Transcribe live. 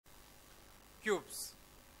Cubes.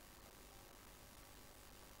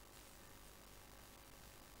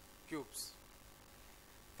 Cubes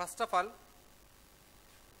first of all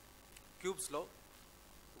క్యూబ్స్లో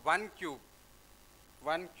one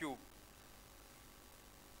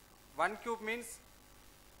cube means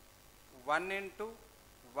 1 into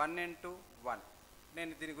 1.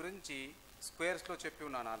 నేను దీని గురించి స్క్వేర్స్లో చెప్పి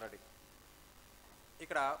ఉన్నాను ఆల్రెడీ.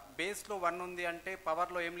 ఇక్కడ బేస్లో 1 ఉంది అంటే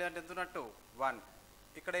పవర్లో ఏం లేదంటే ఎంత ఉన్నట్టు 1.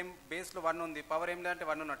 ఇక్కడ ఏం బేస్లో 1 ఉంది, పవర్ ఏం లేదంటే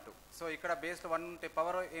 1 ఉన్నట్టు. సో ఇక్కడ బేస్లో 1 ఉంటే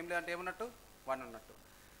పవర్ ఏం లేదంటే ఏమున్నట్టు 1 ఉన్నట్టు.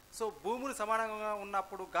 సో భూములు సమానంగా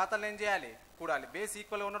ఉన్నప్పుడు ఘాతాలను ఏం చేయాలి, కూడాలి. బేస్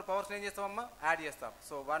ఈక్వల్గా ఉన్నప్పుడు పవర్స్ ఏం చేస్తామమ్మా, యాడ్ చేస్తాం.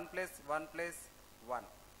 సో 1 + 1 + 1.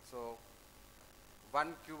 సో 1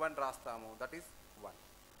 cube అని రాస్తాము, that is 1.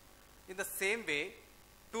 In the same way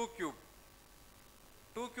 2 cube.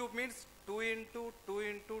 2 cube means 2 into 2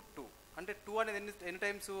 into 2. అంటే 2 అనేది ఎన్ని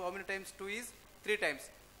times, how many times? 2 is 3 times.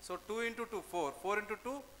 So 2 into 2 4, 4 into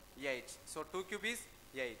 2 8. So 2 cube is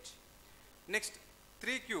 8. Next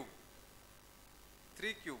 3 cube.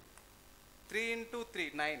 3 into 3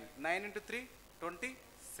 9, 9 into 3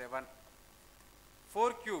 27.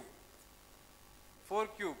 4 cube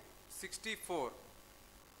 64.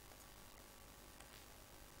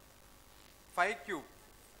 5 cube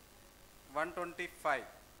 125.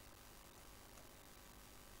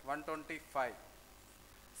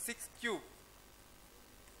 6 cube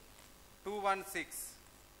 216.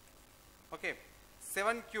 Okay.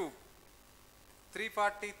 7 cube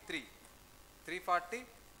 343.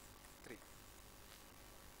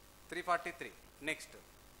 343. Next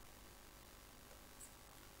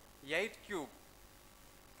 8 cube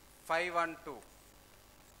 512.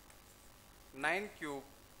 9 cube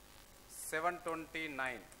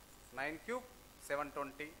 729. 9 cube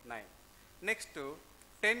 729. Next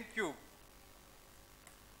 10 cube.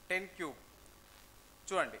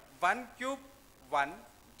 చూడండి, 1 cube 1.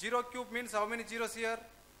 0 cube means how many zeros here?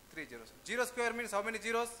 3 zeros. 0 square means how many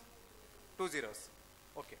zeros? 2 zeros.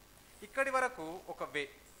 Okay, ఇక్కడి వరకు ఒక వే.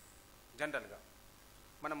 జనరల్గా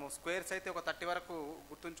మనము squares అయితే ఒక 30 వరకు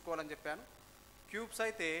గుర్తుంచుకోవాలని చెప్పాను. క్యూబ్స్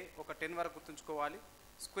అయితే ఒక 10 వరకు గుర్తుంచుకోవాలి.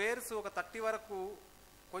 స్క్వేర్స్ ఒక 30 వరకు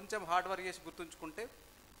కొంచెం హార్డ్ వర్క్ చేసి గుర్తుంచుకుంటే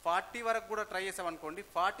 40 వరకు కూడా ట్రై చేసామనుకోండి,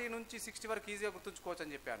 40 నుంచి 60 వరకు ఈజీగా గుర్తుంచుకోవచ్చు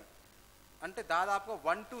అని చెప్పాను. అంటే దాదాపుగా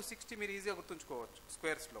 1 to 60 మీరు ఈజీగా గుర్తుంచుకోవచ్చు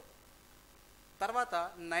స్క్వేర్స్లో. తర్వాత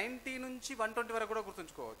 90 నుంచి 120 వరకు కూడా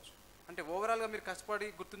గుర్తుంచుకోవచ్చు. అంటే ఓవరాల్గా మీరు కష్టపడి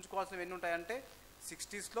గుర్తుంచుకోవాల్సినవి ఎన్ని ఉంటాయంటే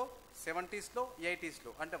 60sలో, 70sలో,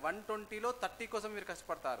 80sలో. అంటే 120లో 30 కోసం మీరు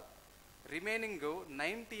కష్టపడతారు. రిమైనింగ్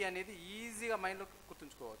 90 అనేది ఈజీగా మైండ్లో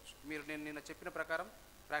గుర్తుంచుకోవచ్చు మీరు నేను నిన్న చెప్పిన ప్రకారం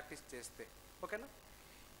ప్రాక్టీస్ చేస్తే. ఓకేనా?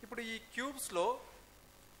 ఇప్పుడు ఈ క్యూబ్స్లో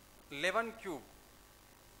 11 క్యూబ్.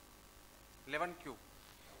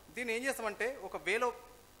 దీన్ని ఏం చేస్తామంటే ఒక వేలో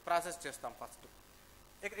ప్రాసెస్ చేస్తాం. ఫస్ట్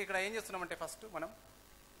ఇక్కడ ఏం చేస్తున్నామంటే ఫస్ట్ మనం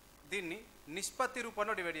దీన్ని నిష్పత్తి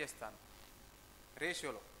రూపంలో డివైడ్ చేస్తాను,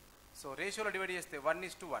 రేషియోలో. సో రేషియోలో డివైడ్ చేస్తే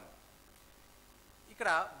 1:1. ఇక్కడ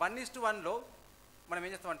 1:1లో మనం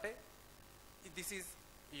ఏం చేస్తామంటే this is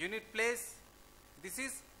unit place, this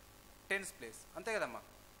is tens place. అంతే కదమ్మా?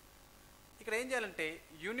 ఇక్కడ ఏం చేయాలంటే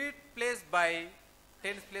unit place by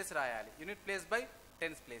tens place రాయాలి. Unit place by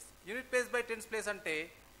tens place అంటే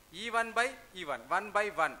E1 by E1.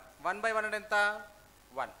 1/1. 1/1 అంటే ఎంత?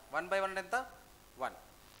 1. 1/1 అంటే ఎంత? 1.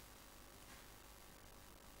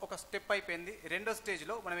 ఒక స్టెప్ అయిపోయింది. రెండో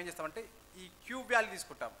స్టేజ్లో మనం ఏం చేస్తామంటే ఈ క్యూబ్ వాల్యూ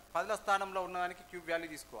తీసుకుంటాం. 10వ స్థానంలో ఉన్నదానికి క్యూబ్ వాల్యూ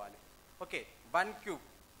తీసుకోవాలి. Okay, 1 cube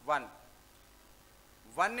 1.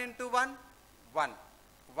 1 into 1 1.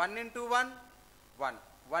 1 into 1 1.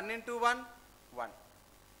 1 into 1 1.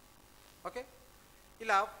 Okay,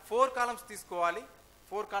 ఇలా 4 కాలమ్స్ తీసుకోవాలి.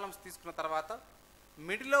 4 కాలమ్స్ తీసుకున్న తర్వాత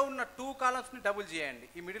మిడిల్లో ఉన్న 2 కాలమ్స్ని డబుల్ చేయండి.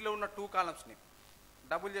 ఈ మిడిల్లో ఉన్న 2 కాలమ్స్ని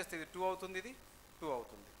డబుల్ చేస్తే ఇది 2 అవుతుంది, ఇది 2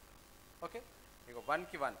 అవుతుంది. ఓకే, ఇక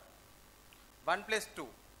 1కి 1, 1 + 2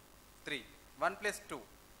 3, 1 + 2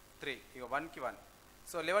 3, ఇక 1కి 1.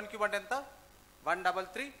 సో 11 cube అంటే ఎంత?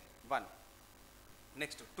 133 1.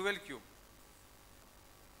 Next 12 cube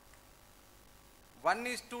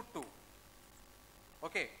 1:2.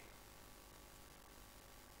 ఓకే,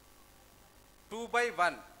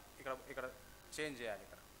 2/1. ఇక్కడ చేంజ్ చేయాలి.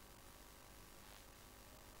 ఇక్కడ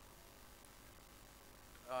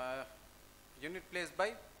unit place by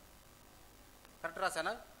correct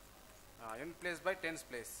రాసానా? Unit place by tens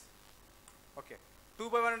place. Okay,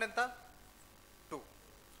 2/1 అంటే ఎంత? 2.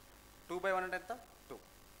 2/1 అంటే ఎంత? 2.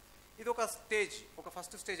 ఇది ఒక స్టేజ్, ఒక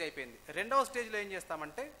ఫస్ట్ స్టేజ్ అయిపోయింది. రెండవ స్టేజ్లో ఏం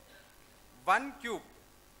చేస్తామంటే 1 cube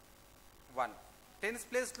 1. టెన్స్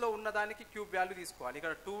ప్లేస్లో ఉన్నదానికి క్యూబ్ వాల్యూ తీసుకోవాలి.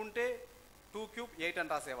 ఇక్కడ 2 ఉంటే 2 cube 8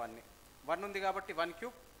 అని రాసేవాడిని. 1 ఉంది కాబట్టి 1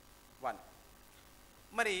 cube 1.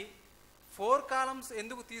 మరి 4 కాలమ్స్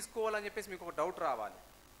ఎందుకు తీసుకోవాలని చెప్పేసి మీకు ఒక డౌట్ రావాలి.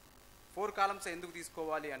 4 కాలమ్స్ ఎందుకు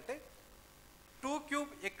తీసుకోవాలి అంటే 2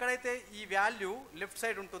 క్యూబ్ ఎక్కడైతే ఈ వాల్యూ లెఫ్ట్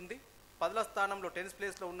సైడ్ ఉంటుంది, 10వ స్థానంలో 10th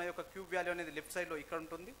ప్లేస్లో ఉన్న యొక్క క్యూబ్ వాల్యూ అనేది లెఫ్ట్ సైడ్లో ఇక్కడ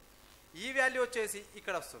ఉంటుంది, ఈ వాల్యూ వచ్చేసి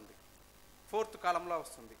ఇక్కడ వస్తుంది, 4th కాలంలో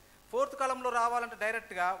వస్తుంది. 4th కాలంలో రావాలంటే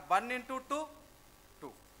డైరెక్ట్గా 1 × 2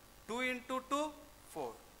 2, 2 × 2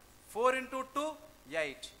 4, 4 × 2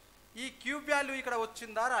 8. ఈ క్యూబ్ వాల్యూ ఇక్కడ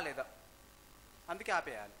వచ్చిందా రాలేదా, అందుకే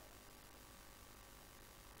ఆపేయాలి.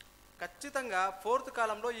 ఖచ్చితంగా 4th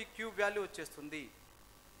కాలంలో ఈ క్యూబ్ వాల్యూ వచ్చేస్తుంది.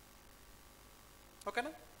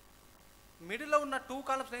 ఓకేనా? మిడిల్లో ఉన్న 2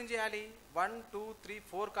 కాలమ్స్ ఏం చేయాలి, 1 2 3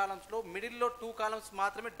 4 కాలమ్స్లో మిడిల్లో 2 కాలమ్స్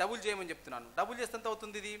మాత్రమే డబుల్ చేయమని చెప్తున్నాను. డబుల్ చేస్తే ఎంత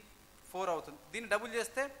అవుతుంది, ఇది 4 అవుతుంది. దీన్ని డబుల్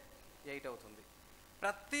చేస్తే 8 అవుతుంది.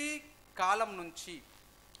 ప్రతి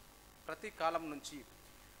కాలం నుంచి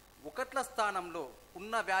ఒకట్ల స్థానంలో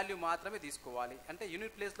ఉన్న వాల్యూ మాత్రమే తీసుకోవాలి, అంటే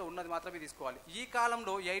యూనిట్ ప్లేస్లో ఉన్నది మాత్రమే తీసుకోవాలి. ఈ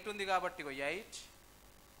కాలంలో 8 ఉంది కాబట్టి 8,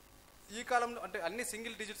 ఈ కాలంలో అంటే అన్ని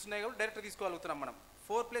సింగిల్ డిజిట్స్ ఉన్నాయి కాబట్టి డైరెక్ట్ తీసుకోగలుగుతున్నాం మనం.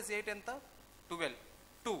 4 + 8 ఎంత, 12,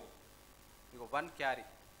 2, ఇగో 1 క్యారీ.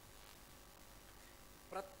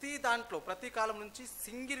 ప్రతి దాంట్లో ప్రతి కాలం నుంచి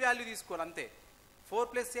సింగిల్ వాల్యూ తీసుకోవాలి అంతే. 4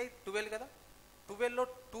 + 8 12 కదా, 12లో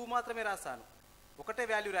 2 మాత్రమే రాశాను, ఒకటే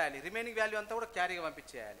వాల్యూ రాయాలి, రిమైనింగ్ వాల్యూ అంతా కూడా క్యారీగా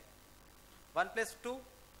పంపించేయాలి. 1 + 2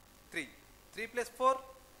 3, 3 + 4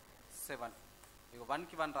 7, ఇక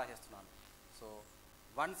 1కి 1 రాసేస్తున్నాను. సో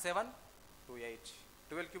 1 7 2 8,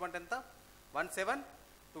 12 క్యూబ్ అంటే ఎంత, 1 7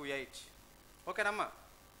 2 8. ఓకేనమ్మా?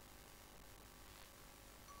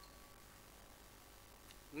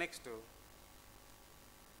 Next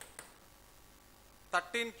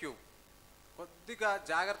 13 cube. కొద్దిగా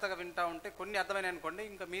జాగ్రత్తగా వింటూ ఉంటే కొన్ని అర్థమైనాయి అనుకోండి,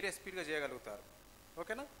 ఇంకా మీరే స్పీడ్గా చేయగలుగుతారు.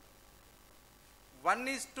 ఓకేనా?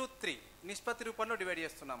 1:3 నిష్పత్తి రూపంలో డివైడ్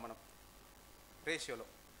చేస్తున్నాం మనం రేషియోలో.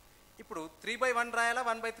 ఇప్పుడు 3/1 రాయాలా,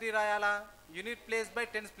 1/3 రాయాలా, unit place by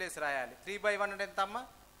 10th place రాయాలి. 3/1 అంటే ఎంత అమ్మా,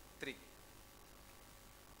 3.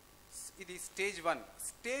 ఇది స్టేజ్ 1.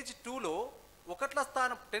 స్టేజ్ 2లో ఒకట్ల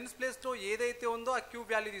స్థానం 10th ప్లేస్లో ఏదైతే ఉందో ఆ క్యూబ్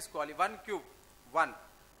వాల్యూ తీసుకోవాలి. 1 క్యూబ్ 1,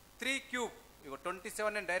 3 క్యూబ్ ఇగో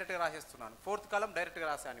 27 నేను డైరెక్ట్గా రాసేస్తున్నాను. 4th కాలం డైరెక్ట్గా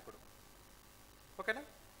రాశాను ఇప్పుడు. ఓకేనా?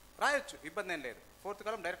 రాయొచ్చు, ఇబ్బంది ఏం లేదు. 4th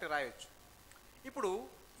కాలం డైరెక్ట్గా రాయొచ్చు. ఇప్పుడు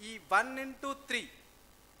ఈ 1 × 3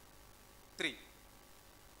 3,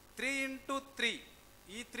 3 × 3,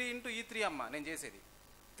 ఈ 3 × ఈ 3 అమ్మ నేను చేసేది.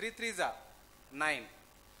 3 3 9,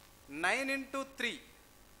 9 × 3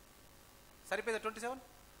 సరిపోయిందా 27.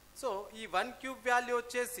 సో ఈ 1 క్యూబ్ వాల్యూ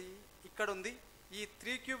వచ్చేసి ఇక్కడ ఉంది, ఈ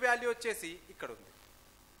 3 క్యూబ్ వాల్యూ వచ్చేసి ఇక్కడ ఉంది.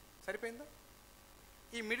 సరిపోయిందా?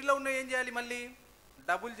 ఈ మిడిల్లో ఉన్న ఏం చేయాలి, మళ్ళీ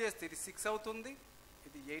డబుల్ చేస్తే ఇది 6 అవుతుంది,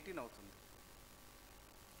 ఇది 18 అవుతుంది.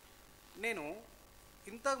 నేను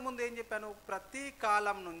ఇంతకుముందు ఏం చెప్పాను, ప్రతి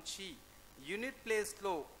కాలం నుంచి యూనిట్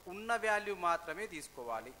ప్లేస్లో ఉన్న వాల్యూ మాత్రమే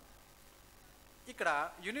తీసుకోవాలి. ఇక్కడ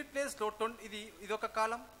యూనిట్ ప్లేస్లో ఇదొక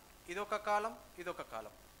కాలం, ఇదొక కాలం, ఇదొక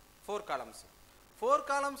కాలం, 4 కాలమ్స్. 4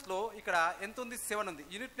 కాలమ్స్లో ఇక్కడ ఎంత ఉంది, 7 ఉంది.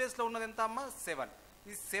 యూనిట్ ప్లేస్లో ఉన్నది ఎంత అమ్మ, 7.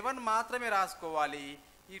 ఈ 7 మాత్రమే రాసుకోవాలి.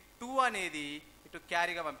 ఈ 2 అనేది ఇటు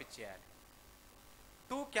క్యారీగా పంపించేయాలి.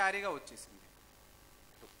 2 క్యారీగా వచ్చేసింది.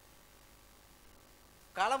 2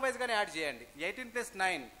 కాలం వైజ్గానే యాడ్ చేయండి. 18 +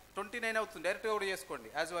 9 29 అవుతుంది. డైరెక్ట్గా కూడా చేసుకోండి,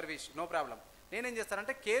 as your wish, no problem. నేనేం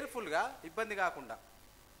చేస్తానంటే కేర్ఫుల్గా, ఇబ్బంది కాకుండా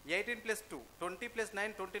 18 + 2 20 +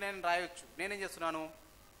 9 29 రాయొచ్చు. నేనేం చేస్తున్నాను,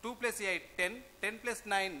 2 + 8 10, 10 +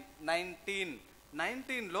 9 19,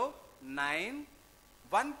 19లో 9,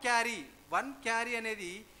 1 క్యారీ. 1 క్యారీ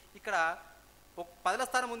అనేది ఇక్కడ 10వ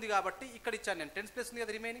స్థానం ఉంది కాబట్టి ఇక్కడ ఇచ్చాను నేను. 10th ప్లేస్ ఉంది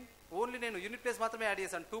కదా రిమైనింగ్, ఓన్లీ నేను యూనిట్ ప్లేస్ మాత్రమే యాడ్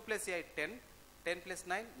చేశాను. 2 + 8 10, 10 +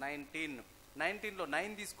 9 19, 19లో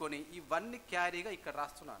 9 తీసుకొని ఈ 1ని క్యారీగా ఇక్కడ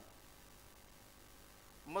రాస్తున్నాను.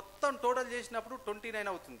 మొత్తం టోటల్ చేసినప్పుడు 29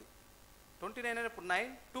 అవుతుంది. 29 అయినప్పుడు 9,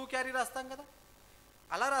 2 క్యారీ రాస్తాం కదా.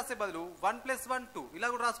 అలా రాసే బదులు 1 + 1 2 ఇలా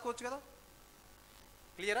కూడా రాసుకోవచ్చు కదా.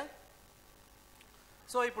 క్లియరా?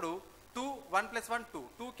 సో ఇప్పుడు 2 1 + 1 2,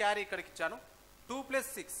 2 క్యారీ ఇక్కడికి ఇచ్చాను. 2 +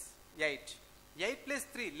 6 8, 8 +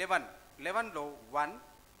 3 11, 11లో 1,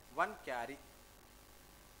 1 carry,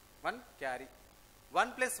 1 carry,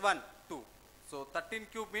 1 + 1 2. So 13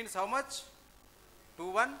 cube means how much,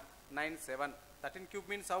 2197. 13 cube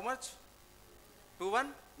means how much,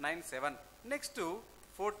 2197. Next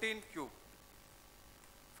 14 cube,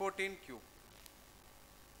 14 cube,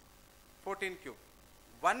 14 cube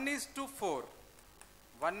 1:4,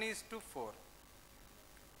 1:4.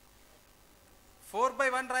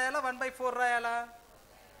 4/1 రాయాలా, 1/4 రాయాలా,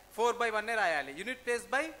 4/1 రాయాలి. Unit place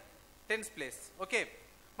by 10th place. Okay,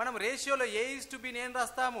 మనం రేషియోలో A:B ఏం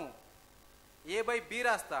రాస్తాము, A/B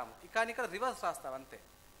రాస్తాము, కానీ ఇక్కడ రివర్స్ రాస్తాం అంతే.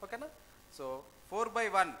 ఓకేనా? సో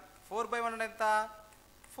 4/1, 4/1 ఎంత,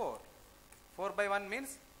 4. 4/1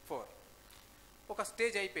 మీన్స్ 4. ఒక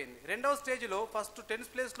స్టేజ్ అయిపోయింది. రెండవ స్టేజ్లో ఫస్ట్ టెన్స్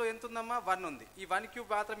ప్లేస్లో ఎంత ఉందమ్మా? 1 ఉంది. ఈ 1 క్యూబ్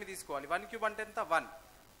మాత్రమే తీసుకోవాలి. 1 క్యూబ్ అంటే ఎంత? 1.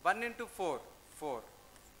 1 ఇంటూ 4 4,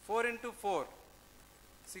 4 ఇంటూ 4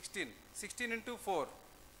 16, 16 ఇంటూ 4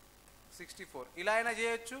 64. ఇలా అయినా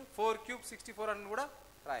చేయొచ్చు. 4 క్యూబ్ 64 అని కూడా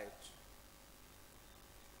రాయొచ్చు.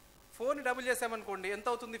 4ని డబుల్ చేసామనుకోండి ఎంత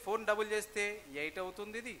అవుతుంది? 4ని డబుల్ చేస్తే 8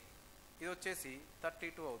 అవుతుంది. ఇది వచ్చేసి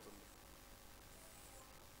 32 అవుతుంది.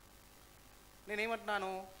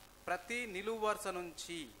 నేనేమంటున్నాను? ప్రతి నిలువు వరుస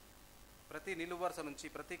నుంచి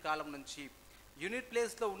ప్రతి కాలం నుంచి యూనిట్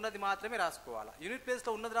ప్లేస్లో ఉన్నది మాత్రమే రాసుకోవాలి. యూనిట్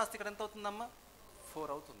ప్లేస్లో ఉన్నది రాస్తే ఇక్కడ ఎంత అవుతుందమ్మా? 4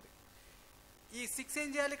 అవుతుంది. ఈ 6 ఏం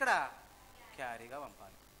చేయాలి? ఇక్కడ క్యారీగా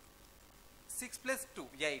పంపాలి. 6 + 2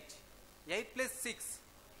 8, 8 + 6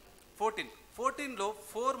 14. 14లో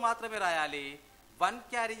 4 మాత్రమే రాయాలి. 1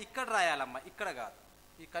 క్యారీ ఇక్కడ రాయాలమ్మా, ఇక్కడ కాదు.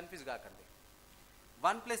 ఈ కన్ఫ్యూజ్ కాకండి.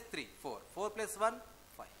 1 + 3 4, 4 + 1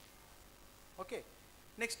 5. ఓకే.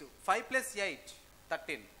 Next 5 + 8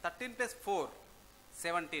 13, 13 + 4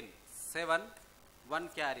 17, 7 1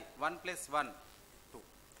 carry, 1 + 1 2,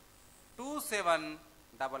 2 7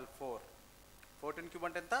 44. 14 క్యూబ్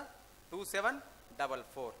అంటే ఎంత? 2 7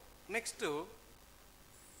 44. Next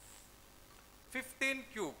 15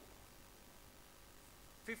 cube.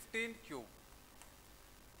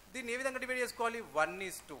 దీన్ని ఏ విధంగా డివైడ్ చేసుకోవాలి?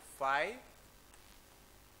 1:5,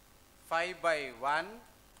 5/1.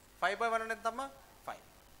 5/1 అంటే ఎంతమ్మా? 5.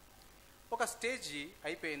 ఒక స్టేజ్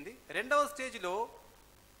అయిపోయింది. రెండవ స్టేజ్లో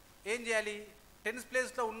ఏం చేయాలి? టెన్స్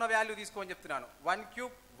ప్లేస్లో ఉన్న వాల్యూ తీసుకోమని చెప్తున్నాను. 1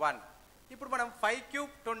 క్యూబ్ 1. ఇప్పుడు మనం 5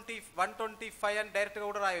 క్యూబ్ 20, 125 అని డైరెక్ట్గా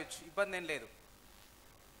కూడా రాయొచ్చు, ఇబ్బంది ఏం లేదు.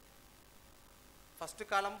 ఫస్ట్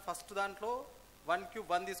కాలం ఫస్ట్ దాంట్లో 1 క్యూబ్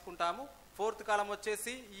 1 తీసుకుంటాము. ఫోర్త్ కాలం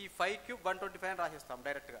వచ్చేసి ఈ 5 క్యూబ్ 125 అని రాసేస్తాం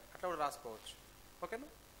డైరెక్ట్గా. అట్లా కూడా రాసుకోవచ్చు. ఓకేనా?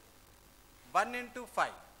 1 ×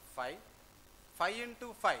 5 5, 5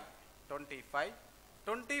 × 5 25,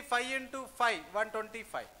 25 × 5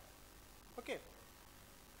 125. ఓకే.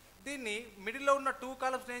 దీన్ని మిడిల్లో ఉన్న 2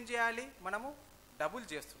 కాలమ్స్ ఏం చేయాలి? మనము డబుల్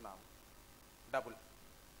చేస్తున్నాము.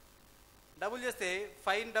 డబుల్ చేస్తే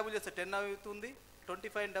 5ని డబుల్ చేస్తే 10 అవుతుంది.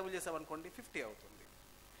 25ని డబుల్ చేసామనుకోండి 50 అవుతుంది.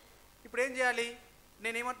 ఇప్పుడు ఏం చేయాలి?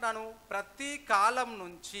 నేనేమంటున్నాను? ప్రతి కాలం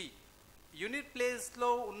నుంచి యూనిట్ ప్లేస్లో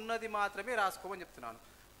ఉన్నది మాత్రమే రాసుకోమని చెప్తున్నాను.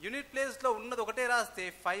 యూనిట్ ప్లేస్లో ఉన్నది ఒకటే రాస్తే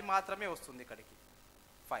 5 మాత్రమే వస్తుంది. ఇక్కడికి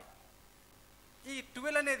 5. ఈ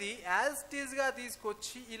 12 అనేది యాజ్ ఇట్ ఈజ్గా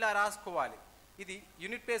తీసుకొచ్చి ఇలా రాసుకోవాలి. ఇది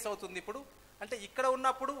యూనిట్ ప్లేస్ అవుతుంది. ఇప్పుడు అంటే ఇక్కడ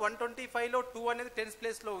ఉన్నప్పుడు 125లో 2 అనేది టెన్స్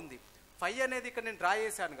ప్లేస్లో ఉంది. 5 అనేది ఇక్కడ నేను డ్రా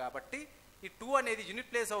చేశాను కాబట్టి ఈ 2 అనేది యూనిట్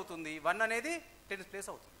ప్లేస్ అవుతుంది. 1 అనేది టెన్స్ ప్లేస్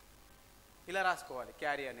అవుతుంది. ఇలా రాసుకోవాలి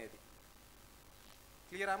క్యారీ అనేది.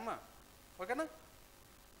 క్లియర్ అమ్మా? ఓకేనా?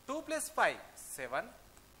 2 + 5 7,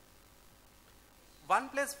 1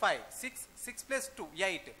 + 5 6, 6 + 2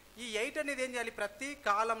 8. ఈ 8 అనేది ఏం చేయాలి? ప్రతి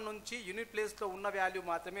కాలం నుంచి యూనిట్ ప్లేస్లో ఉన్న వాల్యూ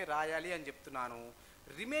మాత్రమే రాయాలి అని చెప్తున్నాను.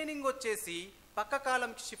 రిమైనింగ్ వచ్చేసి పక్క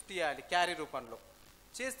కాలంకి షిఫ్ట్ చేయాలి క్యారీ రూపంలో.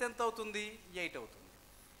 చేస్తే ఎంత అవుతుంది? 8 అవుతుంది.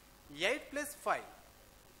 8 + 5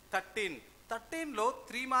 13. 13లో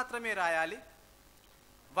 3 మాత్రమే రాయాలి.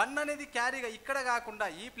 1 అనేది క్యారీగా ఇక్కడ కాకుండా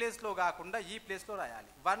ఈ ప్లేస్లో కాకుండా ఈ ప్లేస్లో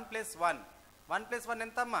రాయాలి. 1 + 1, 1 + 1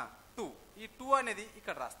 ఎంతమ్మా? 2. ఈ 2 అనేది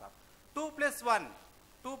ఇక్కడ రాస్తాం. 2 + 1,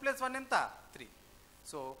 2 + 1 ఎంత? 3.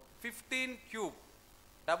 So 15 cube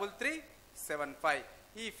 3375.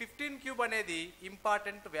 ఈ 15 క్యూబ్ అనేది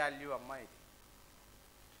ఇంపార్టెంట్ వాల్యూ అమ్మా. ఇది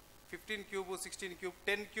 15 cube, 16 cube,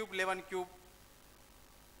 10 cube, 11 cube.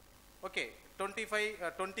 Okay.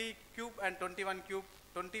 20 cube and 21 cube,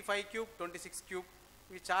 25 cube, 26 cube.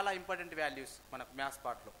 ఇవి చాలా ఇంపార్టెంట్ వాల్యూస్ మనకు మ్యాథ్స్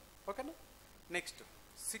పార్ట్లో. ఓకేనా? Next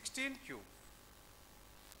 16 cube.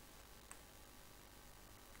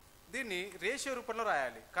 దీన్ని రేషియో రూపంలో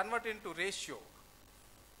రాయాలి. Convert into ratio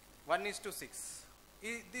 1:6.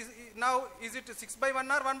 Now is it 6/1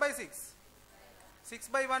 or 1/6?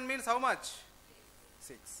 6/1 means how much?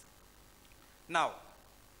 6. Now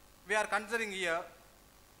we are considering here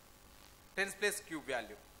tens place cube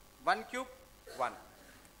value. 1 cube 1,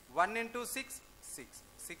 1 into 6 6,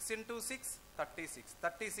 6 into 6 36,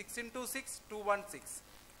 36 into 6 216.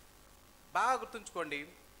 బాగా గుర్తుంచుకోండి.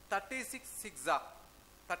 36 6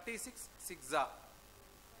 36 6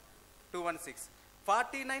 216.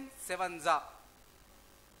 49 7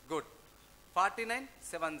 good. 49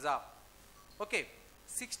 7 okay.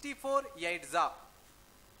 64 8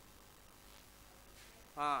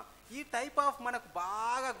 ఈ type of మనకు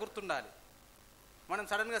బాగా గుర్తుండాలి. మనం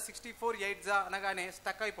సడన్గా 64 8 అనగానే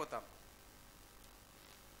స్టక్ అయిపోతాం.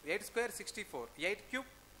 8 square 64, 8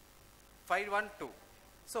 cube 512.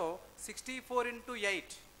 So 64 into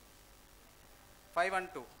 8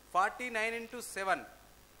 512, 49 into 7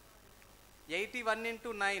 81 into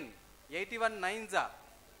 9 81 9s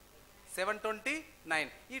 729.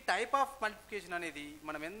 ఈ టైప్ ఆఫ్ మల్టిప్లికేషన్ అనేది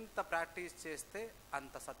మనం ఎంత ప్రాక్టీస్ చేస్తే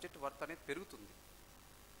అంత సబ్జెక్ట్ వర్త్ అనేది పెరుగుతుంది.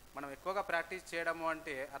 మనం ఎక్కువగా ప్రాక్టీస్ చేయడము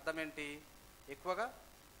అంటే అర్థం ఏంటి? ఎక్కువగా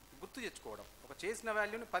గుర్తు తెచ్చుకోవడం. ఒక చేసిన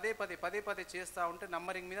వాల్యూని పదే పదే చేస్తూ ఉంటే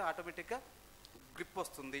నంబరింగ్ మీద ఆటోమేటిక్గా గ్రిప్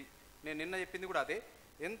వస్తుంది. నేను నిన్న చెప్పింది కూడా అదే.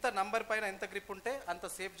 ఎంత నంబర్ పైన ఎంత గ్రిప్ ఉంటే అంత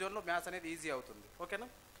సేఫ్ జోన్లో మ్యాథ్స్ అనేది ఈజీ అవుతుంది. ఓకేనా?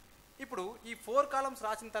 ఇప్పుడు ఈ 4 కాలమ్స్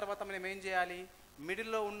రాసిన తర్వాత మనం ఏం చేయాలి?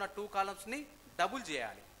 మిడిల్లో ఉన్న 2 కాలమ్స్ని డబుల్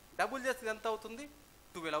చేయాలి. డబుల్ చేస్తే ఎంత అవుతుంది?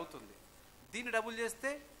 12 అవుతుంది. దీన్ని డబుల్ చేస్తే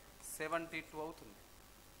 72 అవుతుంది.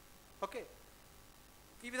 ఓకే,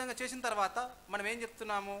 ఈ విధంగా చేసిన తర్వాత మనం ఏం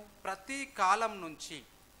చెప్తున్నాము? ప్రతి కాలం నుంచి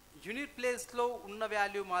యూనిట్ ప్లేస్లో ఉన్న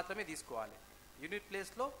వాల్యూ మాత్రమే తీసుకోవాలి. యూనిట్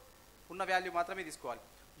ప్లేస్లో ఉన్న వాల్యూ మాత్రమే తీసుకోవాలి.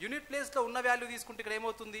 యూనిట్ ప్లేస్లో ఉన్న వాల్యూ తీసుకుంటే ఇక్కడ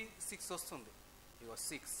ఏమవుతుంది? 6 వస్తుంది. ఇగో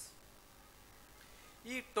 6.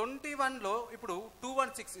 ఈ 21లో ఇప్పుడు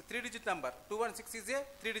 216 3 digit number. 216 is a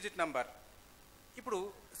 3 digit number. ఇప్పుడు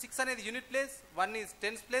 6 అనేది unit place, 1 is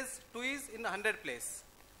tens place, 2 is in 100 place.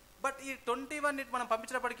 But ఈ 21 మనం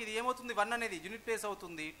పంపించినప్పటికీ ఇది ఏమవుతుంది? 1 అనేది యూనిట్ ప్లేస్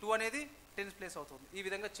అవుతుంది, 2 అనేది టెన్స్ ప్లేస్ అవుతుంది. ఈ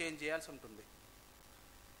విధంగా చేంజ్ చేయాల్సి ఉంటుంది.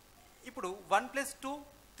 ఇప్పుడు 1 + 2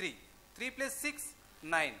 3, 3 + 6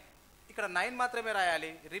 9. ఇక్కడ 9 మాత్రమే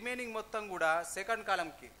రాయాలి. రిమైనింగ్ మొత్తం కూడా సెకండ్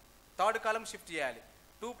కాలంకి థర్డ్ కాలం షిఫ్ట్ చేయాలి.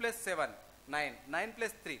 2 + 7 9, 9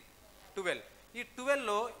 + 3 12. ఈ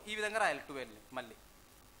 12లో ఈ విధంగా రాయాలి 12ని. మళ్ళీ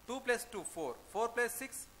 2 + 2 4, 4 +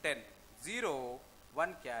 6 10, 0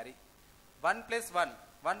 1 క్యారీ, 1 + 1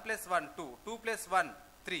 1 + 1 2, 2 + 1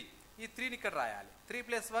 3. ఈ 3ని ఇక్కడ రాయాలి. 3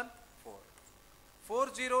 + 1 4,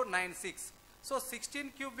 4096. So 16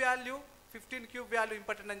 cube value 15 cube value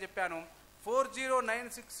important అని చెప్పాను.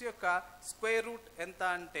 4096 యొక్క స్క్వేర్ రూట్ ఎంత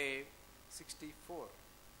అంటే 64.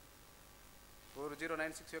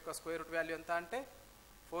 4096 యొక్క స్క్వేర్ రూట్ వాల్యూ ఎంత అంటే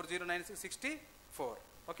 4096 64.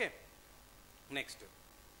 Okay, next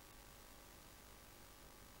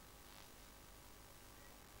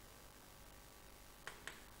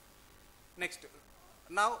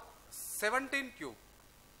now 17 cube.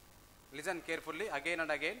 Listen carefully again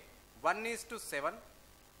and again. 1:7.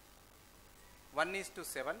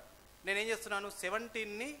 1:7. నేను ఏం చేస్తున్నాను?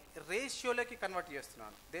 17ని రేషియోలోకి కన్వర్ట్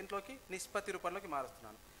చేస్తున్నాను. దేంట్లోకి? నిష్పత్తి రూపంలోకి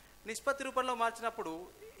మారుస్తున్నాను. నిష్పత్తి రూపంలో మార్చినప్పుడు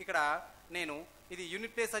ఇక్కడ నేను ఇది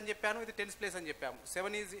యూనిట్ ప్లేస్ అని చెప్పాను, ఇది టెన్స్ ప్లేస్ అని చెప్పాము.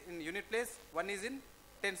 7 is in unit place, 1 is in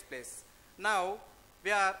tens place. Now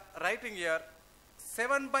we are writing here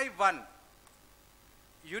 7/1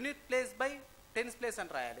 unit place by tens place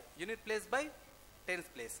అని రాయాలి. Unit place by tens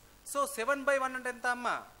place. So 7/1 అంటే ఎంత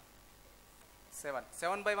అమ్మా? 7.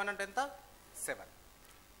 7/1 అంటే ఎంత? 7.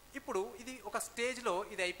 ఇప్పుడు ఇది ఒక స్టేజ్లో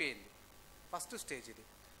ఇది అయిపోయింది, ఫస్ట్ స్టేజ్ ఇది.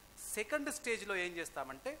 సెకండ్ స్టేజ్లో ఏం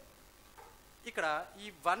చేస్తామంటే ఇక్కడ ఈ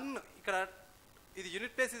 1 ఇక్కడ ఇది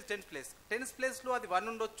యూనిట్ ప్లేస్, ఇది టెన్స్ ప్లేస్. టెన్స్ ప్లేస్లో అది 1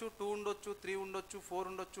 ఉండొచ్చు, 2 ఉండొచ్చు, 3 ఉండొచ్చు, 4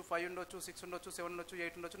 ఉండొచ్చు, 5 ఉండొచ్చు, 6 ఉండొచ్చు, 7 ఉండొచ్చు,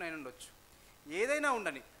 8 ఉండొచ్చు, 9 ఉండొచ్చు. ఏదైనా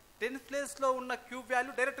ఉండని టెన్స్ ప్లేస్లో ఉన్న క్యూబ్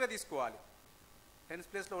వాల్యూ డైరెక్ట్గా తీసుకోవాలి. టెన్స్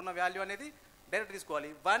ప్లేస్లో ఉన్న వాల్యూ అనేది డైరెక్ట్ తీసుకోవాలి.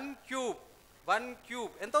 1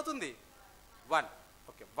 క్యూబ్ ఎంత అవుతుంది? 1.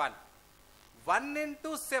 ఓకే, 1. 1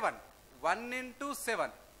 × 7, 1 ×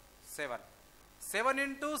 7 7, 7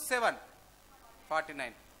 × 7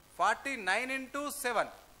 49, 49 × 7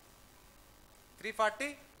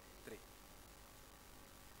 343.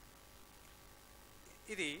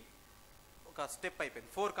 ఇది ఒక స్టెప్ అయిపోయింది.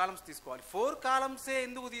 4 కాలమ్స్ తీసుకోవాలి. 4 కాలమ్సే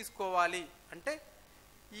ఎందుకు తీసుకోవాలి అంటే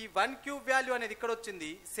ఈ 1 క్యూబ్ వాల్యూ అనేది ఇక్కడ వచ్చింది,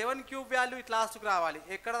 7 క్యూబ్ వాల్యూ ఇట్లా లాస్ట్కి రావాలి.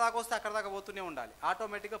 ఎక్కడ దాకా వస్తే అక్కడ దాకా పోతూనే ఉండాలి.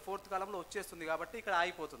 ఆటోమేటిక్గా 4th కాలంలో వచ్చేస్తుంది కాబట్టి ఇక్కడ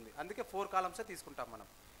ఆగిపోతుంది. అందుకే 4 కాలమ్సే తీసుకుంటాం మనం.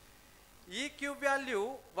 ఈ క్యూబ్ వాల్యూ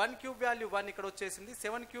 1 క్యూబ్ వాల్యూ 1 ఇక్కడ వచ్చేసింది,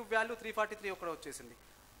 7 క్యూబ్ వాల్యూ 343 ఇక్కడ వచ్చేసింది.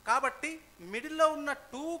 కాబట్టి మిడిల్లో ఉన్న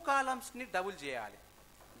 2 కాలమ్స్ని డబుల్ చేయాలి.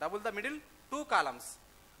 Double the middle 2 columns.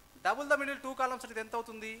 Double the middle 2 columns ఇది ఎంత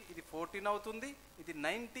అవుతుంది? ఇది 14 అవుతుంది, ఇది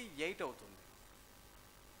 98 అవుతుంది.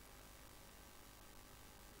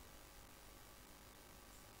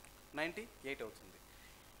 98 అవుతుంది.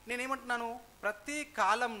 నేనేమంటున్నాను? ప్రతి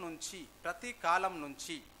కాలం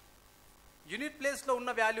నుంచి యూనిట్ ప్లేస్లో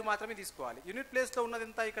ఉన్న వాల్యూ మాత్రమే తీసుకోవాలి. యూనిట్ ప్లేస్లో ఉన్నది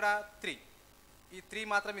ఎంత? ఇక్కడ 3. ఈ 3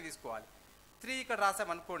 మాత్రమే తీసుకోవాలి. 3 ఇక్కడ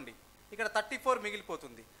రాసామనుకోండి, ఇక్కడ 34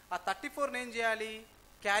 మిగిలిపోతుంది. ఆ 34ని ఏం చేయాలి?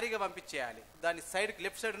 క్యారీగా పంపించేయాలి. దాని సైడ్కి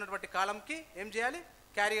లెఫ్ట్ సైడ్ ఉన్నటువంటి కాలంకి ఏం చేయాలి?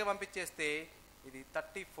 క్యారీగా పంపించేస్తే ఇది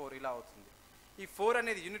 34 ఇలా అవుతుంది. ఈ 4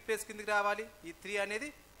 అనేది యూనిట్ ప్లేస్ కిందకి రావాలి, ఈ 3 అనేది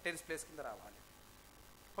టెన్స్ ప్లేస్ కింద రావాలి.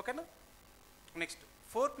 ఓకేనా? నెక్స్ట్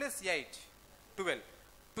 4 + 8 12,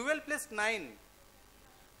 12 + 9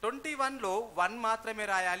 21లో 1 మాత్రమే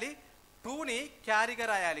రాయాలి, 2ని క్యారీగా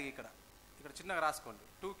రాయాలి. ఇక్కడ చిన్నగా రాసుకోండి,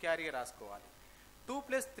 2 క్యారీగా రాసుకోవాలి. 2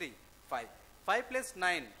 + 3 5, 5 +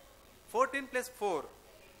 9 14 + 4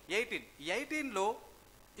 18. 18లో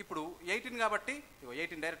ఇప్పుడు 18 కాబట్టి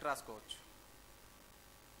 18 డైరెక్ట్ రాసుకోవచ్చు.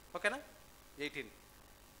 ఓకేనా 18.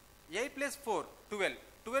 8 plus 4 12,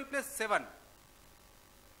 12 plus 7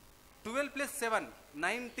 12 plus 7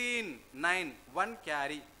 19, 9 1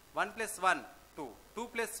 carry, 1 plus 1 2, 2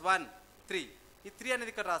 plus 1 3, ఈ 3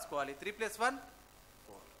 అనేది ఇక్కడ రాసుకోవాలి. 3 ప్లస్ 1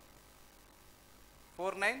 4,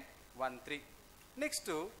 4 9 1 3. నెక్స్ట్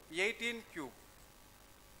 18 క్యూబ్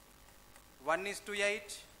 1:8,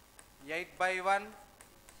 8 by 1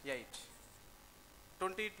 8,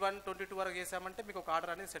 21 22 వరకు చేసామంటే మీకు ఒక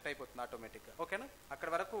ఆర్డర్ అనేది సెట్ అయిపోతుంది ఆటోమేటిక్గా. ఓకేనా, అక్కడ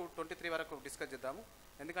వరకు 23 వరకు డిస్కస్ చేద్దాము.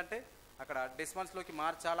 ఎందుకంటే అక్కడ డెసిమల్స్లోకి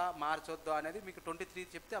మార్చాలా మార్చొద్దా అనేది మీకు 23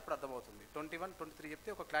 చెప్తే అప్పుడు అర్థమవుతుంది. 21 23 చెప్తే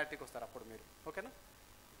ఒక క్లారిటీకి వస్తారు అప్పుడు మీరు. ఓకేనా,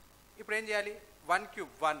 ఇప్పుడు ఏం చేయాలి? 1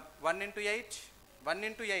 క్యూబ్ 1, 1 into 8, 1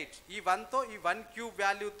 into 8. ఈ 1తో ఈ 1 క్యూబ్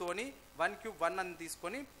వాల్యూతోని 1 క్యూబ్ 1 అని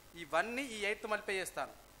తీసుకొని ఈ 1ని ఈ 8తో మల్టిప్లై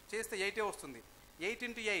చేస్తాను. చేస్తే 8 వస్తుంది. 8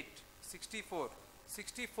 into 8 64,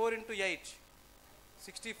 64 into 8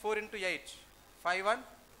 64 into 8 5 1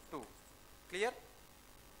 2. క్లియర్?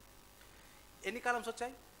 ఎన్ని కాలమ్స్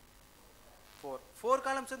వచ్చాయి? 4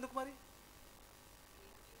 కాలమ్స్. ఎందుకు మరి?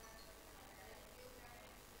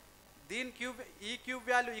 దీని క్యూబ్ ఈ క్యూబ్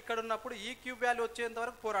వాల్యూ ఇక్కడ ఉన్నప్పుడు ఈ క్యూబ్ వాల్యూ వచ్చేంత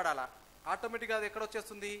వరకు పోరాడాలా. ఆటోమేటిక్గా అది ఎక్కడ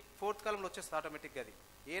వచ్చేస్తుంది? 4th కాలంలో వచ్చేస్తుంది ఆటోమేటిక్గా. అది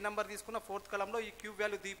ఏ నెంబర్ తీసుకున్నా 4th కాలంలో ఈ క్యూబ్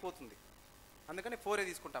వాల్యూ దిగిపోతుంది. అందుకని 4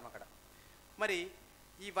 తీసుకుంటాం అక్కడ. మరి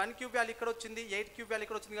ఈ 1 క్యూబ్ వాల్యూ ఇక్కడ వచ్చింది, 8 క్యూబ్ వాల్యూ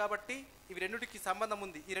ఇక్కడ వచ్చింది కాబట్టి ఇవి రెండుకి సంబంధం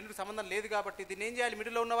ఉంది. ఈ రెండుకి సంబంధం లేదు కాబట్టి దీన్ని ఏం చేయాలి?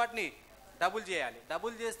 మిడిల్లో ఉన్న వాటిని డబుల్ చేయాలి.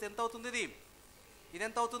 డబుల్ చేస్తే ఎంత అవుతుంది? ఇది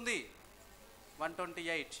ఎంత అవుతుంది?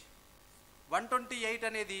 128. 128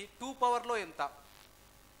 అనేది 2 పవర్లో ఎంత?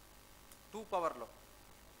 2 పవర్లో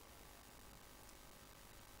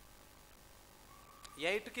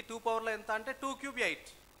 8కి 2 పవర్లో ఎంత అంటే 2 క్యూబ్ 8,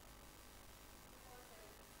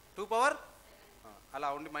 2 పవర్. అలా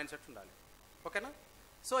ఉండి మైండ్ సెట్ ఉండాలి. ఓకేనా?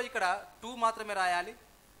 సో ఇక్కడ 2 మాత్రమే రాయాలి.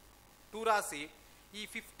 2 రాసి ఈ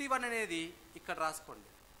 51 అనేది ఇక్కడ రాసుకోండి.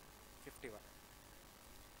 51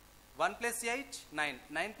 1 ప్లస్ 8 9,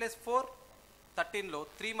 9 ప్లస్ 4 13లో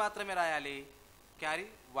 3 మాత్రమే రాయాలి. క్యారీ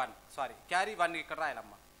 1, సారీ క్యారీ 1 ఇక్కడ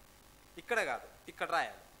రాయాలమ్మా, ఇక్కడ కాదు ఇక్కడ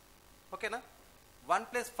రాయాలి. ఓకేనా? 1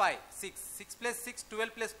 ప్లస్ 5 6, 6 ప్లస్ 6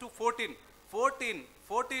 12 ప్లస్ 2 14,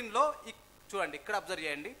 14లో చూడండి ఇక్కడ అబ్జర్వ్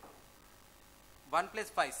చేయండి. 1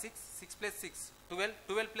 ప్లస్ 5 6, 6 ప్లస్ 6 12,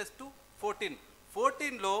 12 ప్లస్ 2 14,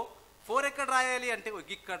 14లో 4 ఎక్కడ రాయాలి అంటే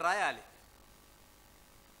ఇక్కడ రాయాలి.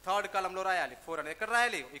 3rd కాలంలో రాయాలి. 4 అనేది ఎక్కడ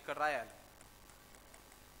రాయాలి? ఇక్కడ రాయాలి.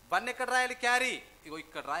 1 ఎక్కడ రాయాలి? క్యారీ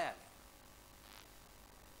ఇక్కడ రాయాలి.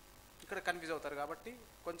 ఇక్కడ కన్ఫ్యూజ్ అవుతారు కాబట్టి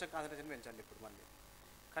కొంచెం కాన్సన్ట్రేషన్ పెంచండి. ఇప్పుడు మళ్ళీ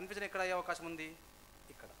కన్ఫ్యూజన్ ఎక్కడ అయ్యే అవకాశం ఉంది?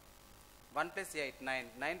 ఇక్కడ 1 plus 8 9,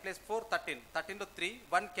 9 plus 4 13, 13లో 3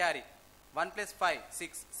 1 carry, 1 plus 5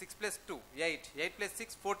 6, 6 plus 2 8, 8 plus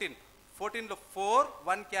 6 14, 14లో 4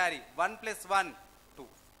 1 carry, 1 plus 1 2.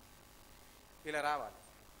 ఇలా రావాలి.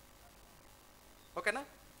 ఓకేనా?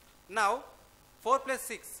 Now 4 plus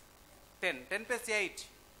 6 10, 10 plus 8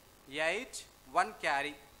 8 1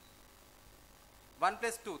 carry, 1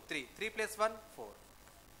 plus 2 3, 3 plus 1 4,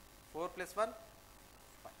 4 plus 1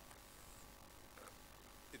 5.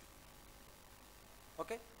 ఇది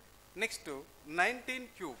okay. Next 19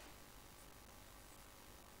 cube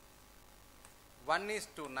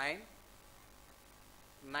 1:9,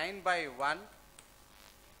 9 by 1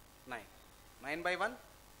 9, 9 by 1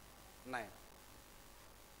 9.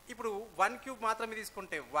 ఇప్పుడు 1 క్యూబ్ మాత్రమే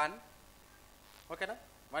తీసుకుంటే 1. ఓకేనా?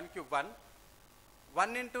 1 cube 1,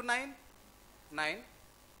 1 into 9 9,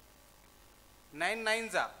 9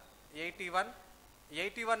 9s 81,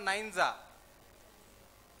 81 9s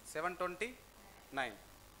 729.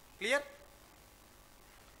 Clear?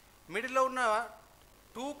 మిడిల్లో ఉన్న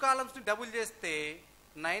 2 కాలమ్స్ని డబుల్ చేస్తే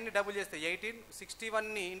 9ని డబుల్ చేస్తే 18,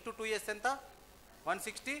 61ని ఇంటూ 2 చేస్తే ఎంత?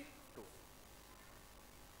 162.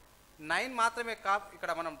 9 మాత్రమే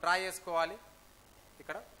ఇక్కడ మనం డ్రా చేసుకోవాలి.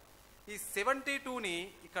 ఇక్కడ ఈ 72ని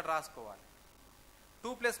ఇక్కడ రాసుకోవాలి.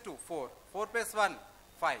 2 ప్లస్ 2 4, 4 ప్లస్ 1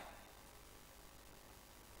 5.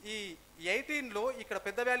 ఈ 18లో ఇక్కడ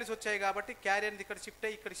పెద్ద వాల్యూస్ వచ్చాయి కాబట్టి క్యారీ అనేది ఇక్కడ షిఫ్ట్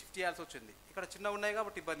అయ్యి ఇక్కడ షిఫ్ట్ చేయాల్సి వచ్చింది. ఇక్కడ చిన్న ఉన్నాయి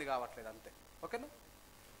కాబట్టి ఇబ్బంది కావట్లేదు అంతే. ఓకేనా?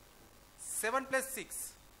 7 ప్లస్ 6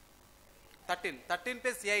 13, 13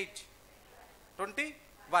 ప్లస్ 8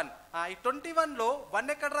 21. ఈ 21లో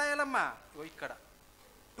 1 ఎక్కడ రాయాలమ్మా? ఇక్కడ.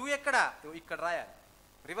 2 ఎక్కడ? ఇక్కడ రాయాలి.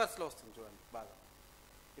 రివర్స్లో వస్తుంది చూడండి బాగా.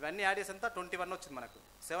 ఇవన్నీ యాడ్ చేసి ఎంత? 21 వచ్చింది మనకు.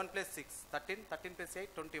 7 ప్లస్ 6 13, 13 ప్లస్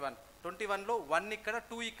 8 21. 21లో 1 ఇక్కడ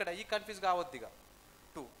 2 ఇక్కడ. ఈ కన్ఫ్యూజ్ కావద్దిగా.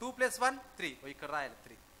 2, 2 ప్లస్ 1 3 ఇక్కడ రాయాలి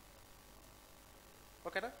 3.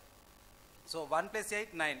 ఓకేనా? సో 1 ప్లస్ 8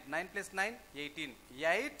 9, 9 ప్లస్ 9 18,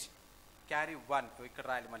 8 క్యారీ 1 ఇక్కడ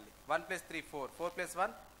రాయాలి మళ్ళీ. 1 plus 3 4, 4 plus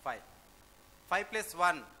 1 5, 5 plus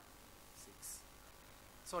 1 6.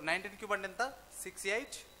 So 19 cube అంటే ఎంత? 6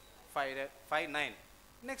 8 5 9.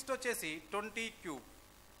 నెక్స్ట్ వచ్చేసి 20 క్యూబ్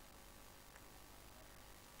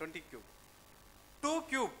 2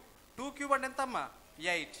 క్యూబ్ 2 క్యూబ్ అంటే ఎంత అమ్మా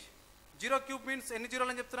 8. 0 క్యూబ్ మీన్స్ ఎన్ని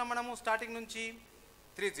జీరోలు అని చెప్తున్నాం మనము స్టార్టింగ్ నుంచి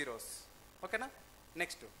 3 zeros. ఓకేనా.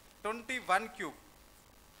 నెక్స్ట్ 21 క్యూబ్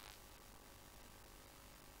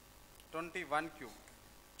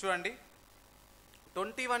చూడండి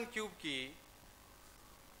 21 క్యూబ్కి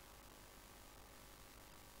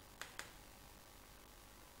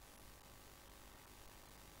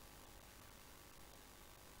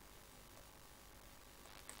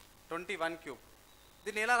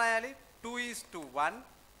దీన్ని ఎలా రాయాలి 2:1.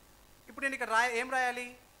 ఇప్పుడు నేను ఇక్కడ ఏం రాయాలి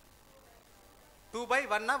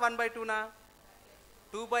 2/1 1/2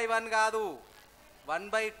 2/1 కాదు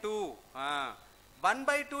 1/2.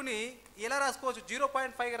 1/2ని ఎలా రాసుకోవచ్చు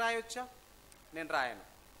 0.5 రాయొచ్చా? నేను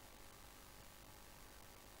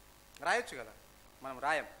రాయొచ్చు కదా, మనం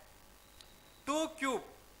రాయం. 2 క్యూబ్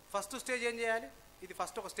ఫస్ట్ స్టేజ్ ఏం చేయాలి, ఇది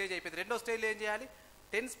ఫస్ట్ ఒక స్టేజ్ అయిపోయింది. రెండో స్టేజ్లో ఏం చేయాలి,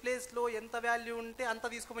 టెన్స్ ప్లేస్లో ఎంత వాల్యూ ఉంటే అంత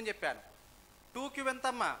తీసుకోమని చెప్పాను. 2 క్యూబ్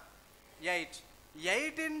ఎంతమ్మా 8.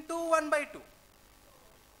 8 into 1/2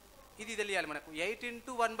 ఇది తెలియాలి మనకు. 8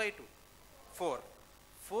 into 1/2 4.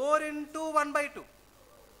 4 into 1/2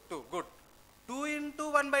 2. గుడ్. 2 into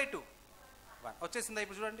 1/2 1 వచ్చేసిందా?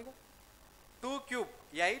 ఇప్పుడు చూడండి 2 క్యూబ్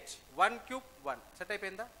 8 1 క్యూబ్ 1 సెట్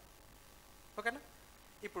అయిపోయిందా? ఓకేనా.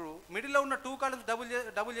 ఇప్పుడు మిడిల్లో ఉన్న 2 కాలమ్స్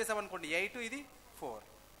డబుల్ చేసామనుకోండి 8 ఇది 4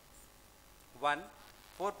 1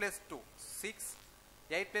 4 plus 2 6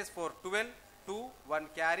 8 plus 4 12 2 1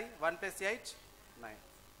 క్యారీ 1 plus 8 9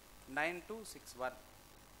 9 2 6 1.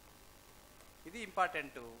 ఇది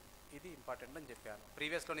ఇంపార్టెంట్ అని చెప్పాను,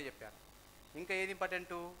 ప్రీవియస్లోనే చెప్పాను. ఇంకా ఏది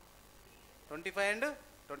ఇంపార్టెంట్ 25 and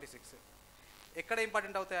 26. ఎక్కడ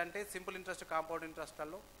important అవుతాయంటే simple interest, compound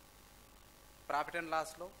ఇంట్రెస్ట్లో, profit and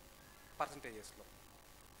లాస్లో, పర్సంటేజెస్లో.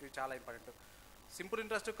 ఇవి చాలా ఇంపార్టెంట్. సింపుల్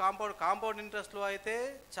ఇంట్రెస్ట్ కాంపౌండ్ ఇంట్రెస్ట్లో అయితే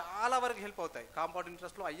చాలా వరకు హెల్ప్ అవుతాయి. కాంపౌండ్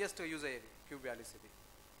ఇంట్రెస్ట్లో హైయెస్ట్ యూజ్ అయ్యేది క్యూబ్ వాల్యూస్ ఇది.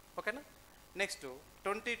 ఓకేనా. నెక్స్ట్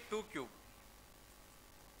 22 క్యూబ్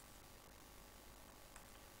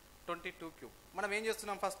మనం ఏం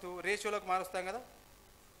చేస్తున్నాం, ఫస్ట్ రేషియోలోకి మారుస్తాం కదా,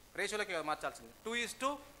 రేషియోలోకి మార్చాల్సింది. 2:2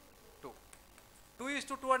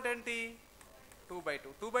 2:2 అంటే ఏంటి 2/2.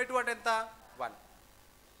 2/2 అంటే ఎంత 1.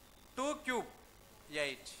 2 క్యూబ్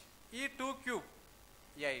 8. ఈ 2 క్యూబ్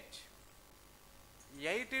 8.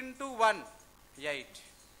 8 into 1 8.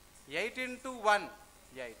 8 into 1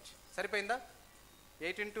 8. సరిపోయిందా?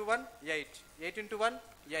 8 into 1 8. 8 into 1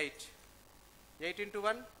 8. 8 into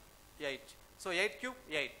 1 8. So 8 cube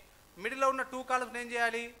 8. మిడిల్లో ఉన్న 2 కాలమ్స్ ఏం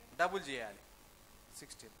చేయాలి, డబుల్ చేయాలి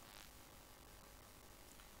 16.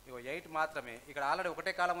 ఇగో 8 మాత్రమే, ఇక్కడ ఆల్రెడీ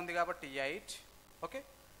ఒకటే కాలం ఉంది కాబట్టి 8. ఓకే.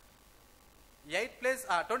 8 ప్లస్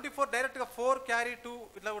 24 డైరెక్ట్గా 4 క్యారీ 2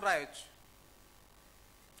 ఇట్లా కూడా రాయొచ్చు,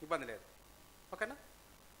 ఇబ్బంది లేదు. ఓకేనా.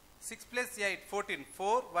 6 plus 8 14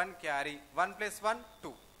 4 1 carry 1 plus 1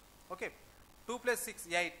 2. Okay. 2 plus 6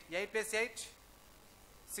 8. 8 plus 8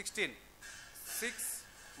 16. 6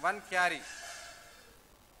 1 carry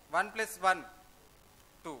 1 plus 1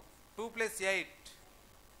 2. 2 plus 8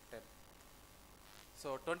 10. So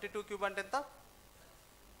 22 cube అంటే ఎంత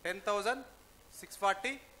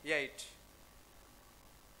 10,648.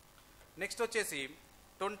 నెక్స్ట్ వచ్చేసి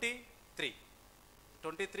 23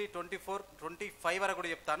 24 25 వరకు కూడా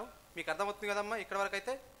చెప్తాను, మీకు అర్థమవుతుంది కదమ్మా ఇక్కడ వరకు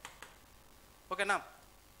అయితే. ఓకేనా.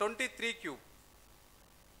 23 క్యూబ్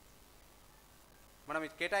మనం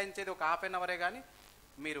ఇది కేటాయించేది ఒక హాఫ్ అన్ అవరే, కానీ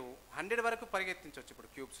మీరు 100 వరకు పరిగెత్తించవచ్చు ఇప్పుడు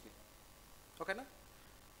క్యూబ్స్ని. ఓకేనా.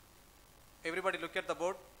 Everybody look at the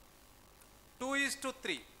board.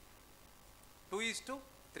 2:3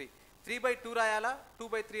 3/2 రాయాలా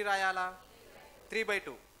 2/3 రాయాలా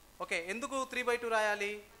 3/2. Okay. ఎందుకు 3/2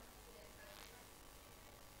 రాయాలి,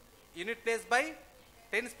 unit place by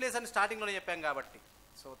tens place అని స్టార్టింగ్లోనే చెప్పాం కాబట్టి.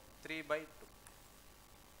 సో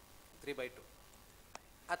 3/2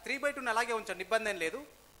 ఆ 3/2ని అలాగే ఉంచండి, ఇబ్బంది ఏం లేదు.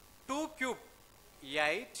 2 cube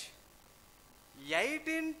 8. 8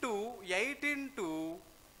 into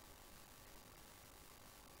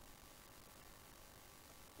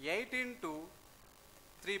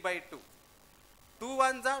 3/2. 2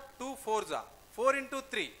 1s 2 4s 4 into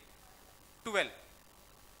 3 12.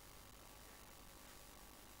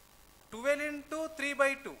 12 into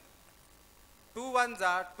 3/2. 2 1s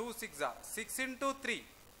 2 6 6 into 3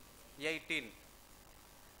 18.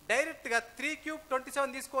 డైరెక్ట్గా 3 క్యూబ్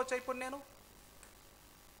 27 తీసుకోవచ్చు. ఇప్పుడు నేను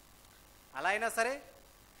అలా అయినా సరే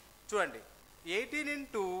చూడండి 18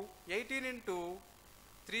 into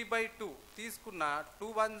 3/2 తీసుకున్న 2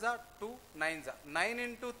 1s 2 9s 9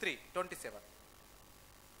 into 3 27.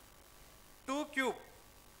 2 cube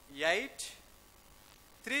 8.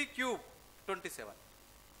 3 cube 27.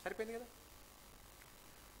 సరిపోయింది కదా.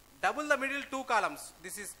 double the middle two columns.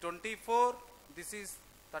 This is 24, this is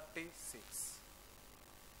 36.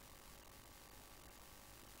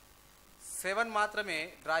 7 మాత్రమే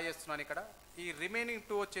డ్రా చేస్తున్నాను ఇక్కడ. ఈ రిమైనింగ్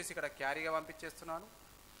 2 వచ్చేసి ఇక్కడ క్యారీగా పంపించేస్తున్నాను.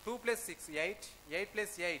 2 + 6 8, 8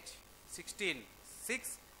 + 8 16, 6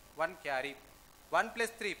 1 క్యారీ, 1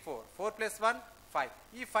 + 3 4, 4 + 1 5.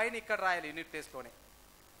 ఈ 5ని ఇక్కడ రాయాలి యూనిట్ ప్లేస్లోనే.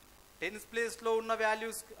 టెన్స్ ప్లేస్లో ఉన్న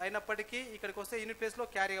వాల్యూస్ అయినప్పటికీ ఇక్కడికి వస్తే యూనిట్ ప్లేస్లో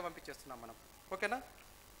క్యారీగా పంపించేస్తున్నాం మనం. ఓకేనా?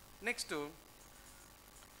 Next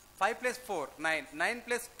 5 + 4 9, 9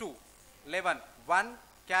 + 2 11, 1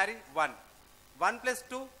 carry 1, 1 +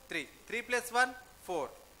 2 3, 3 + 1 4,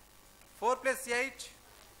 4 + 8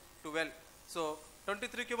 12. సో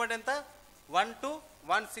 23 క్యూబ్ అంటే ఎంత? 1 2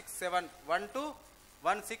 1 6 7, 1 2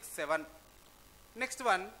 1 6 7. Next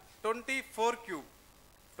one 24 cube.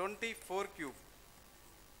 24 క్యూబ్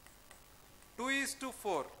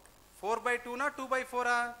 2:4. 4/2 నా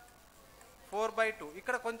 2/4? 4/2.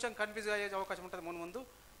 ఇక్కడ కొంచెం కన్ఫ్యూజ్ అయ్యే అవకాశం ఉంటుంది ముందు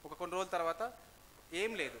ఒక కొన్ని రోజుల తర్వాత.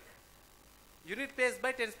 ఏం లేదు, unit place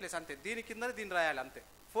by tens place అంతే. దీని కింద దీన్ని రాయాలి అంతే.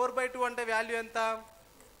 4/2 అంటే వాల్యూ ఎంత?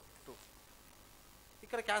 2.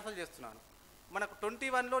 ఇక్కడ క్యాన్సిల్ చేస్తున్నాను. మనకు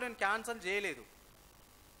 21లో నేను క్యాన్సిల్ చేయలేదు.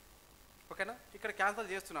 ఓకేనా? ఇక్కడ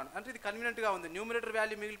క్యాన్సిల్ చేస్తున్నాను అంటే ఇది కన్వీనియంట్గా ఉంది. న్యూమిరేటర్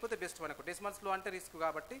వాల్యూ మిగిలిపోతే బెస్ట్ మనకు. డెసిమల్స్లో అంటే రిస్క్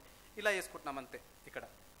కాబట్టి ఇలా చేసుకుంటున్నాం అంతే ఇక్కడ.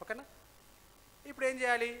 ఓకేనా? ఇప్పుడు ఏం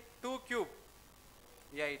చేయాలి? 2 క్యూబ్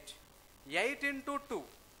 8, 8 × 2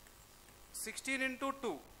 16 ×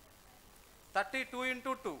 2 32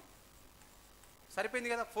 × 2 సరిపోయింది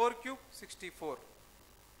కదా. 4 cube 64.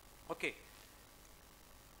 Okay,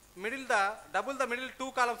 double the middle 2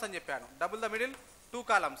 columns అని చెప్పాను. Double the middle 2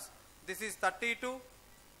 columns. This is 32,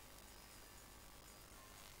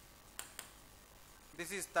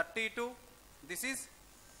 this is 32, this is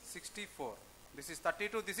 64. This is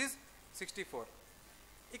 32, this is 64.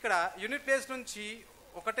 ఇక్కడ యూనిట్ ప్లేస్ నుంచి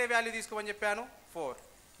ఒకటే వాల్యూ తీసుకోమని చెప్పాను 4.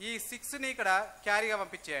 ఈ 6ని ఇక్కడ క్యారీగా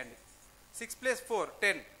పంపించేయండి. 6 + 4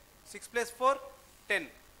 10, 6 + 4 10,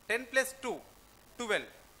 10 + 2 12,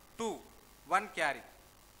 2 1 క్యారీ,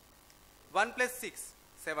 1 + 6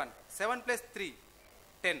 7, 7 + 3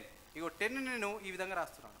 10. ఇగో 10ని నేను ఈ విధంగా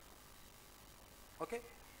రాస్తున్నాను. Okay,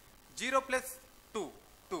 0 + 2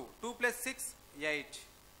 2, 2 + 6 8,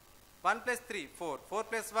 1 + 3 4, 4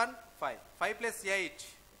 + 1 5, 5 + 8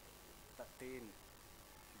 13.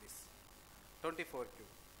 This 24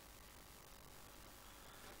 cube.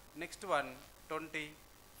 Next one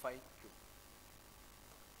 25 cube.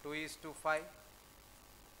 2:5.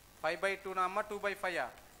 5/2 నా అమ్మ 2/5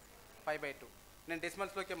 5/2. నేను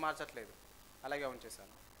డెసిమల్స్లోకి మార్చట్లేదు, అలాగే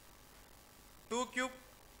ఉంచేసాను. 2 క్యూబ్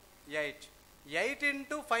 8, 8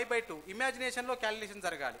 × 5/2. ఇమాజినేషన్లో క్యాలిక్యులేషన్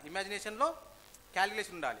జరగాలి. ఇమాజినేషన్లో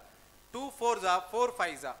క్యాలిక్యులేషన్ ఉండాలి. 2 4s 4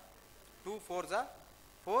 5s 2 4s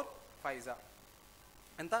 4 5s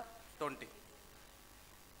ఎంత? 20.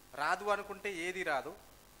 రాదు అనుకుంటే ఏది రాదు,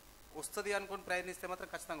 వస్తుంది అనుకుని ప్రయత్నిస్తే మాత్రం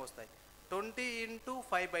ఖచ్చితంగా వస్తాయి. 20 ×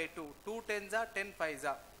 5/2 2 10s 10 5s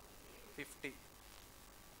 50.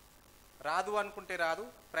 రాదు అనుకుంటే రాదు,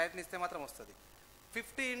 ప్రయత్నిస్తే మాత్రం వస్తుంది.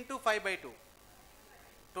 50 × 5/2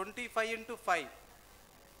 25 × 5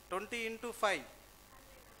 20 × 5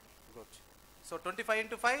 గుడ్. So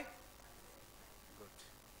 25 × 5 good.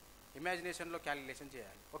 ఇమాజినేషన్లో క్యాలిక్యులేషన్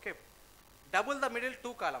చేయాలి. Okay, double the middle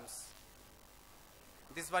 2 columns.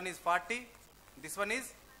 This one is 40, this one is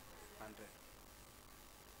 100.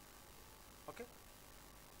 Okay,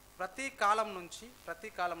 ప్రతి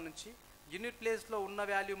కాలం నుంచి యూనిట్ ప్లేస్లో ఉన్న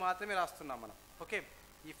వాల్యూ మాత్రమే రాస్తున్నాం మనం. ఓకే,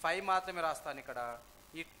 ఈ 5 మాత్రమే రాస్తాను ఇక్కడ.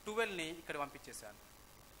 ఈ 12ని ఇక్కడ పంపించేసాను.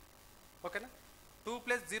 ఓకేనా? 2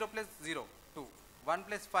 + 0 + 0 2, 1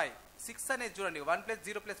 + 5 6 అనేది చూడండి. 1 +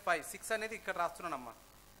 0 + 5 6 అనేది ఇక్కడ రాస్తున్నానమ్మా.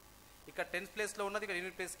 ఇక్కడ టెన్స్ ప్లేస్లో ఉన్నది ఇక్కడ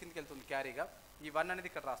యూనిట్ ప్లేస్ కిందకి వెళ్తుంది క్యారీగా. ఈ 1 అనేది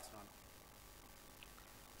ఇక్కడ రాస్తున్నాను.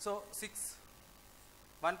 సో 6,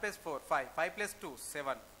 1 + 4 5, 5 + 2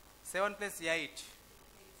 7, 7 + 8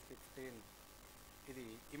 15. ఇది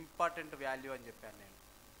ఇంపార్టెంట్ వాల్యూ అని చెప్పాను నేను.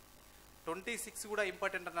 26 కూడా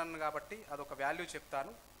ఇంపార్టెంట్ అన్నాను కాబట్టి అదొక వాల్యూ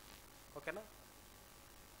చెప్తాను. ఓకేనా?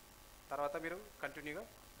 తర్వాత మీరు కంటిన్యూగా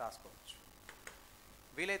రాసుకోవచ్చు.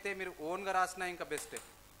 వీలైతే మీరు ఓన్గా రాసినా ఇంకా బెస్టే.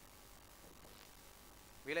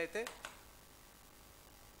 వీలైతే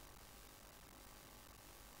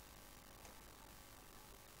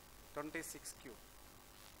 26 క్యూబ్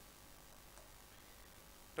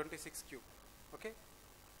 26 క్యూబ్. ఓకే,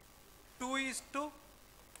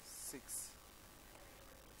 2:6.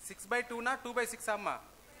 6/2 నా 2/6 అమ్మా?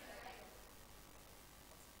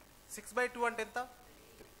 6/2 అంటే ఎంత?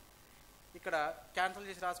 3. ఇక్కడ క్యాన్సిల్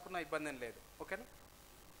చేసి రాసుకున్న ఇబ్బంది ఏం లేదు. ఓకేనా?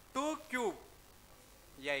 2 క్యూబ్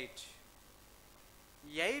 8,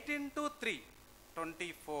 8 × 3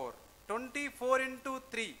 24, 24 ×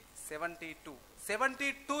 3 72.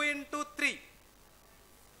 72 into 3.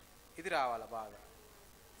 ఇది రావాలా బాగా.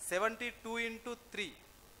 72 into 3.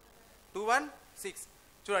 216.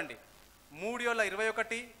 చూడండి 3 ఏళ్ళ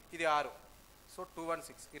 21, ఇది 6. సో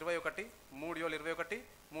 216. 21, 3 ఏళ్ళ 21,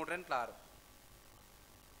 3 రెంట్ల 6.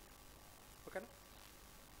 ఓకేనా.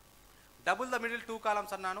 డబుల్ ద మిడిల్ 2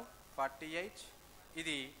 కాలమ్స్ అన్నాను. 48.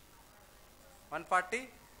 ఇది 144.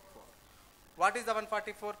 What is the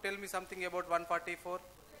 144? Tell me something about 144.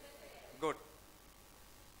 Good.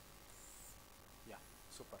 Yeah,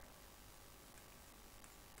 super.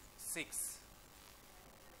 6.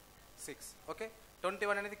 Okay.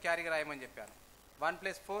 21 అనేది క్యారీగా రాయమని చెప్పాను. 1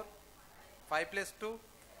 + 4, 5 + 2,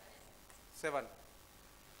 7.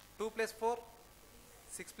 2 + 4,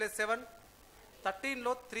 6 + 7.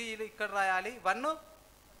 13లో 3 ఇక్కడ రాయాలి, 1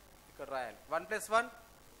 ఇక్కడ రాయాలి. 1 + 1,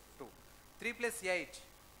 2. 3 + 8,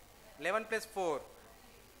 11 + 4,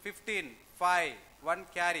 15, 5, 1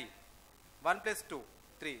 క్యారీ. 1 + 2,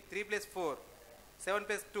 3. 3 + 4, 7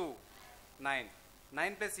 + 2, 9.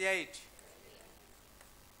 9 + 8,